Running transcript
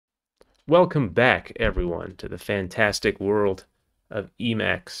Welcome back, everyone, to the fantastic world of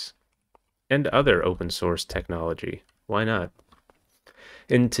Emacs and other open source technology. Why not?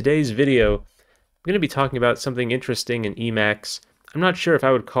 In today's video, I'm going to be talking about something interesting in Emacs. I'm not sure if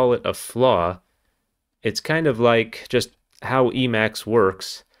I would call it a flaw. It's kind of like just how Emacs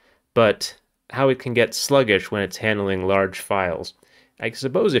works, but how it can get sluggish when it's handling large files. I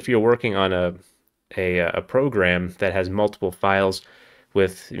suppose if you're working on a program that has multiple files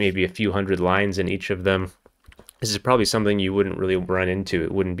with maybe a few hundred lines in each of them, this is probably something you wouldn't really run into.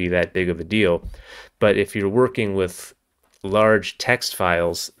 It wouldn't be that big of a deal. But if you're working with large text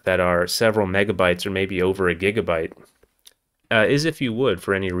files that are several megabytes or maybe over a gigabyte, as if you would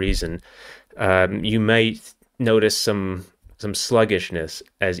for any reason, you might notice some sluggishness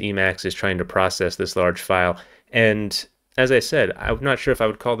as Emacs is trying to process this large file. And as I said, I'm not sure if I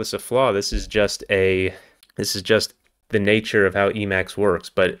would call this a flaw. This is just the nature of how Emacs works,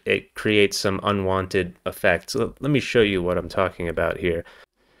 but it creates some unwanted effects. So let me show you what I'm talking about here.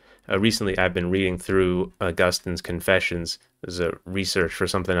 Recently, I've been reading through Augustine's Confessions as a research for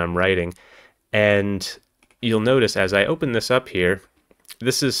something I'm writing, and you'll notice as I open this up here,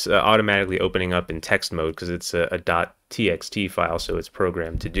 this is automatically opening up in text mode because it's a .txt file, so it's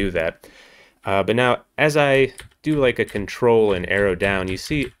programmed to do that. But now, as I do like a control and arrow down, you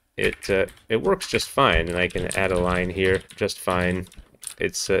see it works just fine, and I can add a line here just fine.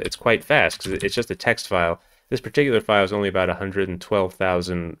 It's quite fast because it's just a text file. This particular file is only about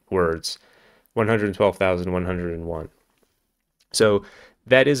 112,000 words, 112,101. So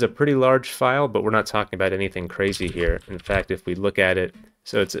that is a pretty large file, but we're not talking about anything crazy here. In fact, if we look at it,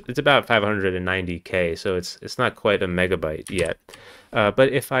 so it's about 590K, so it's not quite a megabyte yet. But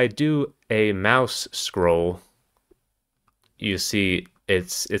if I do a mouse scroll, you see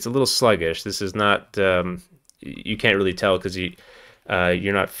it's a little sluggish. This is not you can't really tell because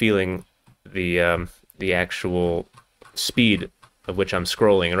you're not feeling the actual speed of which I'm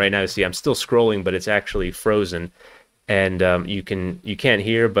scrolling. And right now, you see I'm still scrolling, but it's actually frozen. And you can't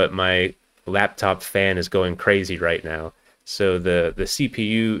hear, but my laptop fan is going crazy right now. So the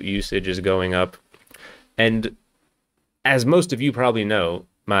CPU usage is going up. And as most of you probably know,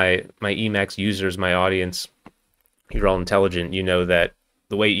 my Emacs users, my audience, you're all intelligent. You know that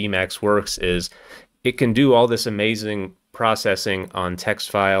the way Emacs works is it can do all this amazing processing on text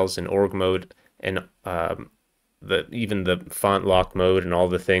files and org mode and even the font lock mode and all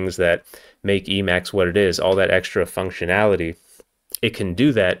the things that make Emacs what it is, all that extra functionality. It can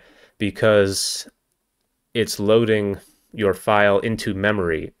do that because it's loading your file into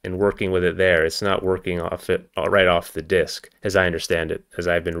memory and working with it there. It's not working off it right off the disk, as I understand it, as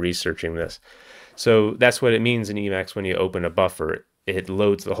I've been researching this. So that's what it means in Emacs when you open a buffer. It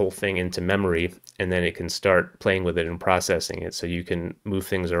loads the whole thing into memory, and then it can start playing with it and processing it. So you can move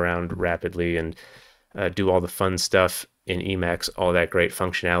things around rapidly and do all the fun stuff in Emacs, all that great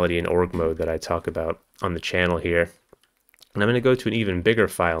functionality in org mode that I talk about on the channel here. And I'm going to go to an even bigger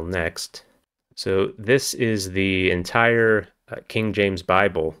file next. So this is the entire King James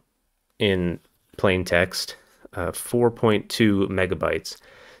Bible in plain text, 4.2 megabytes.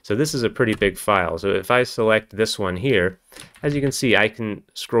 So this is a pretty big file. So if I select this one here, as you can see, I can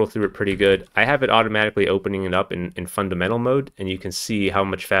scroll through it pretty good. I have it automatically opening it up in fundamental mode, and you can see how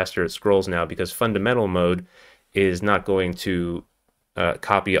much faster it scrolls now because fundamental mode is not going to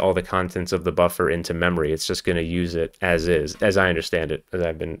copy all the contents of the buffer into memory. It's just going to use it as is, as I understand it, as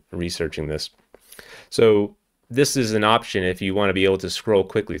I've been researching this. So this is an option if you want to be able to scroll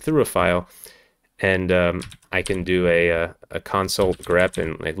quickly through a file. And I can do a console grep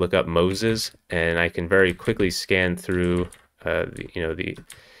and like look up Moses, and I can very quickly scan through the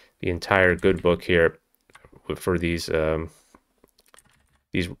entire good book here for these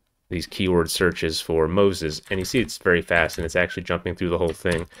keyword searches for Moses, and you see it's very fast and it's actually jumping through the whole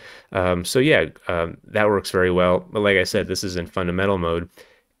thing. So yeah, that works very well. But like I said, this is in fundamental mode.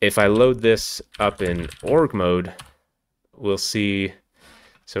 If I load this up in org mode, we'll see.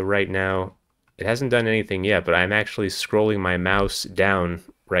 So right now, it hasn't done anything yet, but I'm actually scrolling my mouse down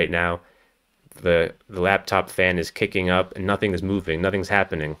right now. The laptop fan is kicking up and nothing is moving, nothing's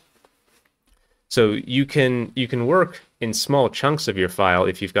happening. So you can work in small chunks of your file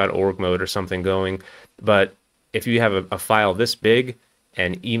if you've got org mode or something going, but if you have a file this big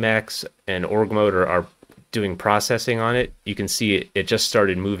and Emacs and org mode are doing processing on it, you can see it just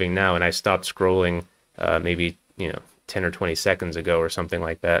started moving now, and I stopped scrolling maybe 10 or 20 seconds ago or something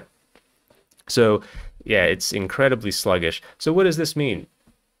like that. So yeah, it's incredibly sluggish. So what does this mean?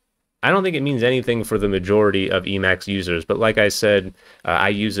 I don't think it means anything for the majority of Emacs users, but like I said, I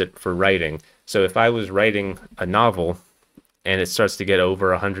use it for writing. So if I was writing a novel, and it starts to get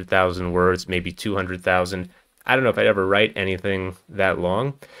over 100,000 words, maybe 200,000. I don't know if I'd ever write anything that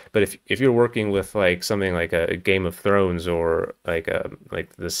long, but if you're working with like something like a Game of Thrones or like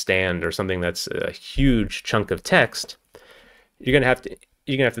The Stand or something that's a huge chunk of text, you're gonna have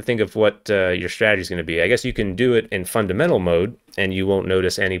to think of what your strategy is going to be. I guess you can do it in fundamental mode, and you won't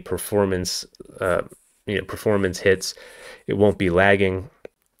notice any performance hits. It won't be lagging.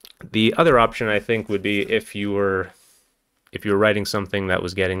 The other option I think would be if you were writing something that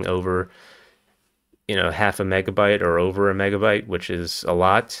was getting over half a megabyte or over a megabyte, which is a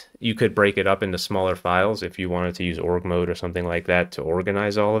lot. You could break it up into smaller files if you wanted to use org mode or something like that to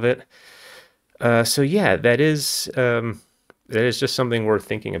organize all of it. So yeah, that is just something worth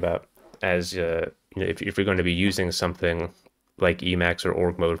thinking about as if you're going to be using something like Emacs or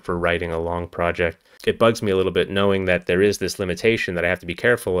org mode for writing a long project. It bugs me a little bit knowing that there is this limitation that I have to be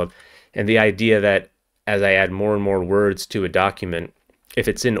careful of, and the idea that as I add more and more words to a document, if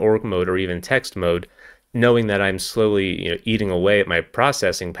it's in org mode or even text mode, knowing that I'm slowly eating away at my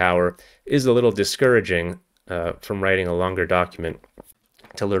processing power is a little discouraging from writing a longer document.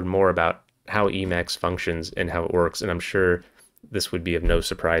 To learn more about how Emacs functions and how it works, and I'm sure this would be of no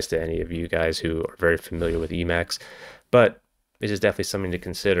surprise to any of you guys who are very familiar with Emacs, but it is definitely something to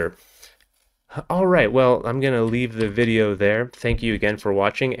consider. All right, well, I'm going to leave the video there. Thank you again for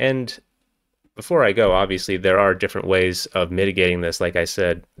watching, and before I go, obviously there are different ways of mitigating this. Like I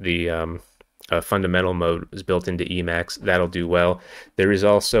said, the fundamental mode is built into Emacs. That'll do well. There is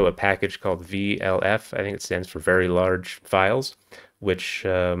also a package called VLF. I think it stands for very large files, which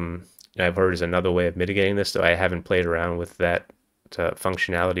I've heard is another way of mitigating this, so I haven't played around with that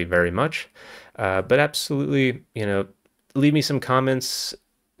functionality very much. But absolutely, leave me some comments.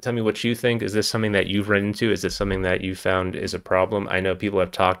 Tell me what you think. Is this something that you've run into? Is this something that you found is a problem? I know people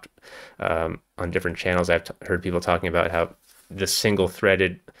have talked on different channels. I've heard people talking about how the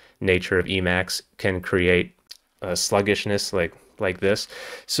single-threaded nature of Emacs can create sluggishness like this.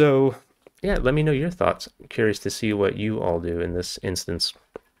 So yeah, let me know your thoughts. I'm curious to see what you all do in this instance.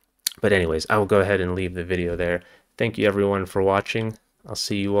 But anyways, I will go ahead and leave the video there. Thank you everyone for watching. I'll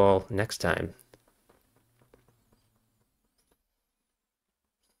see you all next time.